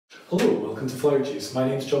Hello, welcome to Flower Juice. My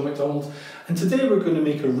name's John McDonald, and today we're going to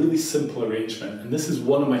make a really simple arrangement. And this is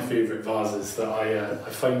one of my favourite vases that I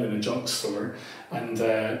found in a junk store, and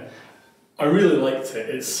I really liked it.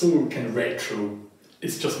 It's so kind of retro.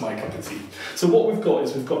 It's just my cup of tea. So what we've got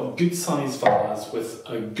is we've got a good sized vase with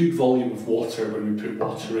a good volume of water when we put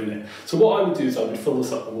water in it. So what I would do is I would fill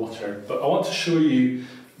this up with water, but I want to show you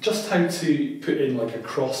just how to put in like a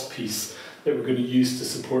cross piece that we're going to use to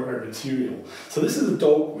support our material. So this is a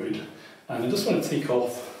dogwood, and I just want to take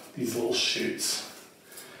off these little shoots,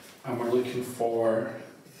 and we're looking for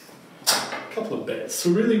a couple of bits. So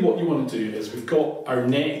really what you want to do is we've got our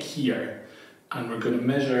neck here, and we're going to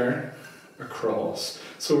measure across.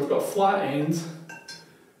 So we've got a flat end,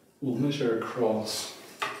 we'll measure across.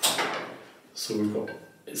 So we've got,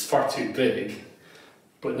 it's far too big,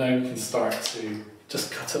 but now we can start to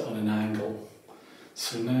just cut it on an angle.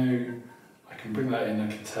 So now I can bring that in, I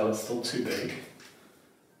can tell it's still too big.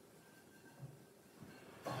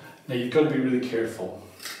 Now you've got to be really careful.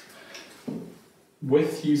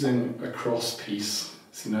 With using a cross piece,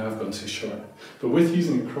 see now I've gone too short, but with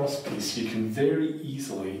using a cross piece you can very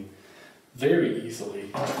easily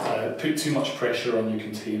put too much pressure on your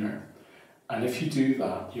container. And if you do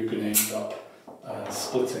that, you're going to end up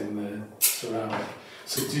splitting the ceramic.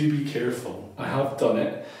 So do be careful. I have done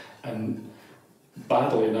it, and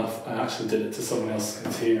badly enough, I actually did it to someone else's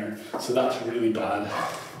container, so that's really bad.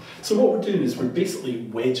 So what we're doing is we're basically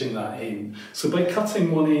wedging that in. So by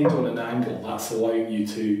cutting one end on an angle, that's allowing you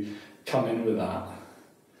to come in with that.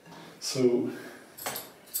 So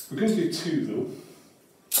we're going to do two though.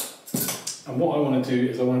 And what I want to do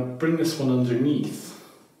is I want to bring this one underneath.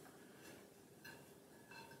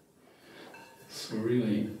 So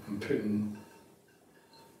really, I'm putting,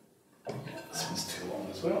 this one's too long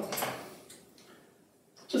as well.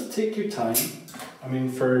 Just take your time. I mean,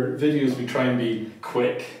 for videos we try and be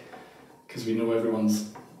quick because we know everyone's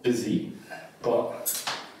busy, but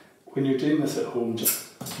when you're doing this at home,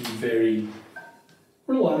 just be very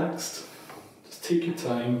relaxed. Just take your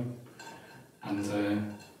time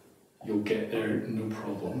and you'll get there no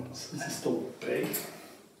problem. So this is still big.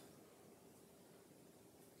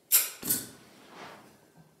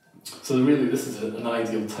 So really this is an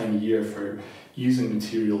ideal time of year for using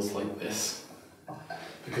materials like this,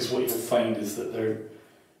 because what you'll find is that they're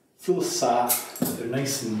full of sap, they're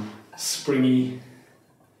nice and springy,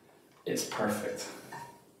 it's perfect.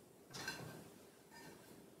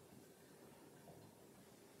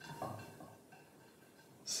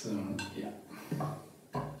 So yeah,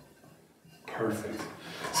 perfect.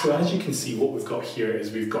 So as you can see, what we've got here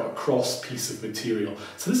is we've got a cross piece of material.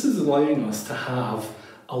 So this is allowing us to have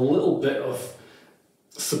a little bit of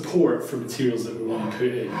support for materials that we want to put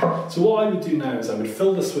in. So what I would do now is I would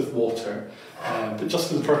fill this with water, but just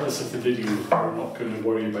for the purpose of the video, we're not going to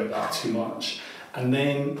worry about that too much. And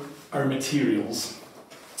then our materials.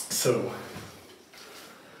 So,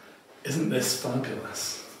 isn't this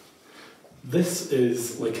fabulous? This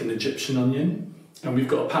is like an Egyptian onion, and we've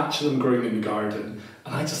got a patch of them growing in the garden,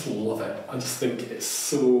 and I just love it. I just think it's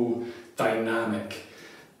so dynamic.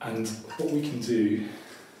 And what we can do,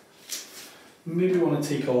 maybe want to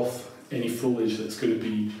take off any foliage that's going to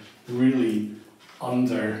be really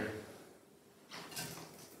under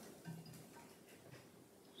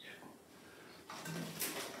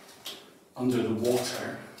the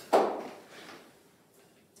water.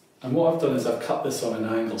 And what I've done is I've cut this on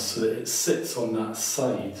an angle so that it sits on that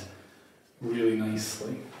side really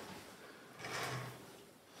nicely.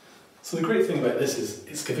 So the great thing about this is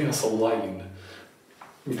it's giving us a line.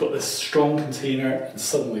 We've got this strong container and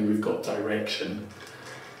suddenly we've got direction.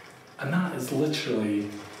 And that is literally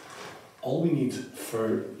all we need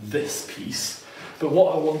for this piece. But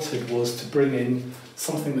what I wanted was to bring in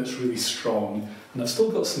something that's really strong. And I've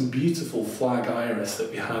still got some beautiful flag iris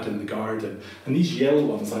that we had in the garden. And these yellow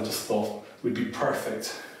ones I just thought would be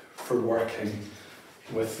perfect for working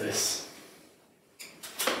with this.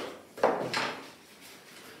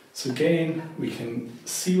 So again, we can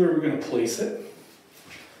see where we're going to place it.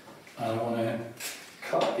 And I want to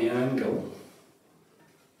cut the angle.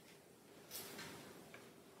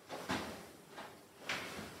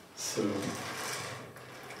 So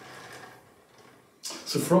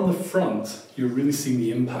from the front, you're really seeing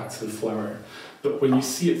the impact of the flower. But when you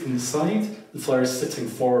see it from the side, the flower is sitting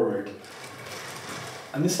forward.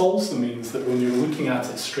 And this also means that when you're looking at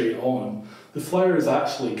it straight on, the flower is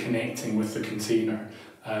actually connecting with the container.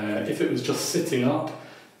 If it was just sitting up,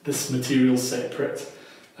 this material's separate.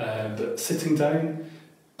 But sitting down,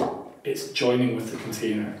 it's joining with the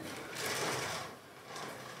container.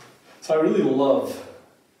 So I really love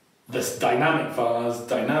this dynamic vase,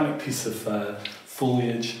 dynamic piece of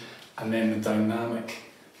foliage, and then the dynamic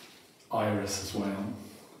iris as well.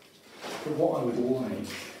 But what I would like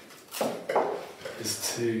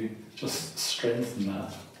is to just strengthen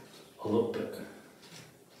that a little bit.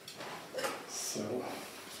 So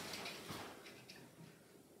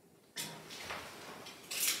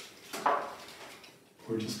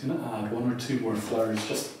we're just going to add 1 or 2 more flowers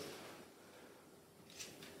just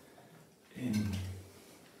in.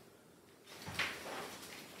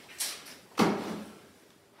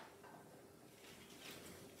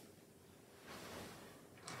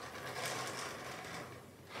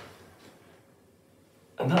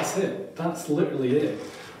 And that's it. That's literally it.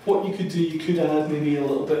 What you could do, you could add maybe a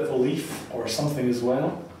little bit of a leaf or something as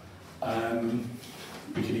well.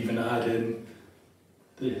 We could even add in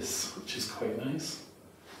this, which is quite nice.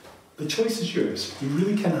 The choice is yours. You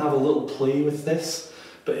really can have a little play with this,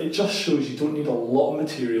 but it just shows you don't need a lot of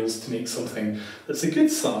materials to make something that's a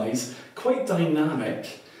good size, quite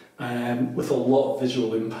dynamic, with a lot of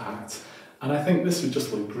visual impact. And I think this would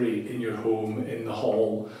just look great in your home, in the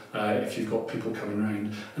hall, if you've got people coming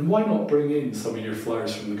around. And why not bring in some of your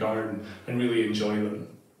flowers from the garden and really enjoy them?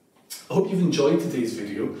 I hope you've enjoyed today's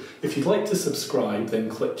video. If you'd like to subscribe, then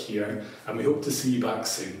click here, and we hope to see you back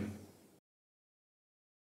soon.